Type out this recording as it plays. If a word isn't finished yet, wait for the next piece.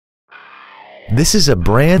This is a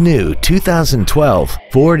brand new 2012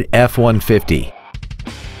 Ford F-150.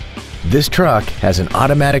 This truck has an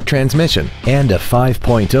automatic transmission and a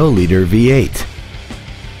 5.0-liter V8.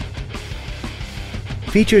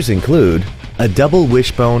 Features include a double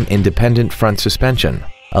wishbone independent front suspension,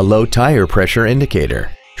 a low tire pressure indicator,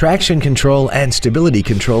 traction control and stability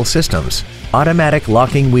control systems, automatic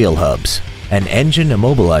locking wheel hubs, an engine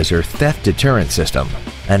immobilizer theft deterrent system,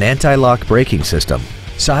 an anti-lock braking system,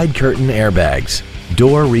 side curtain airbags,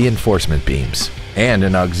 door reinforcement beams, and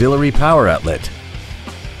an auxiliary power outlet.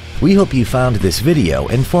 We hope you found this video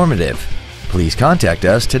informative. Please contact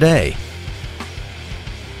us today.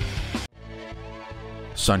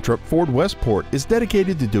 Suntrup Ford Westport is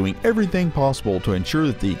dedicated to doing everything possible to ensure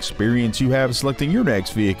that the experience you have selecting your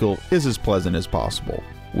next vehicle is as pleasant as possible.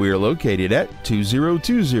 We are located at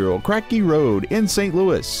 2020 Kratky Road in St.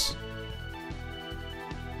 Louis.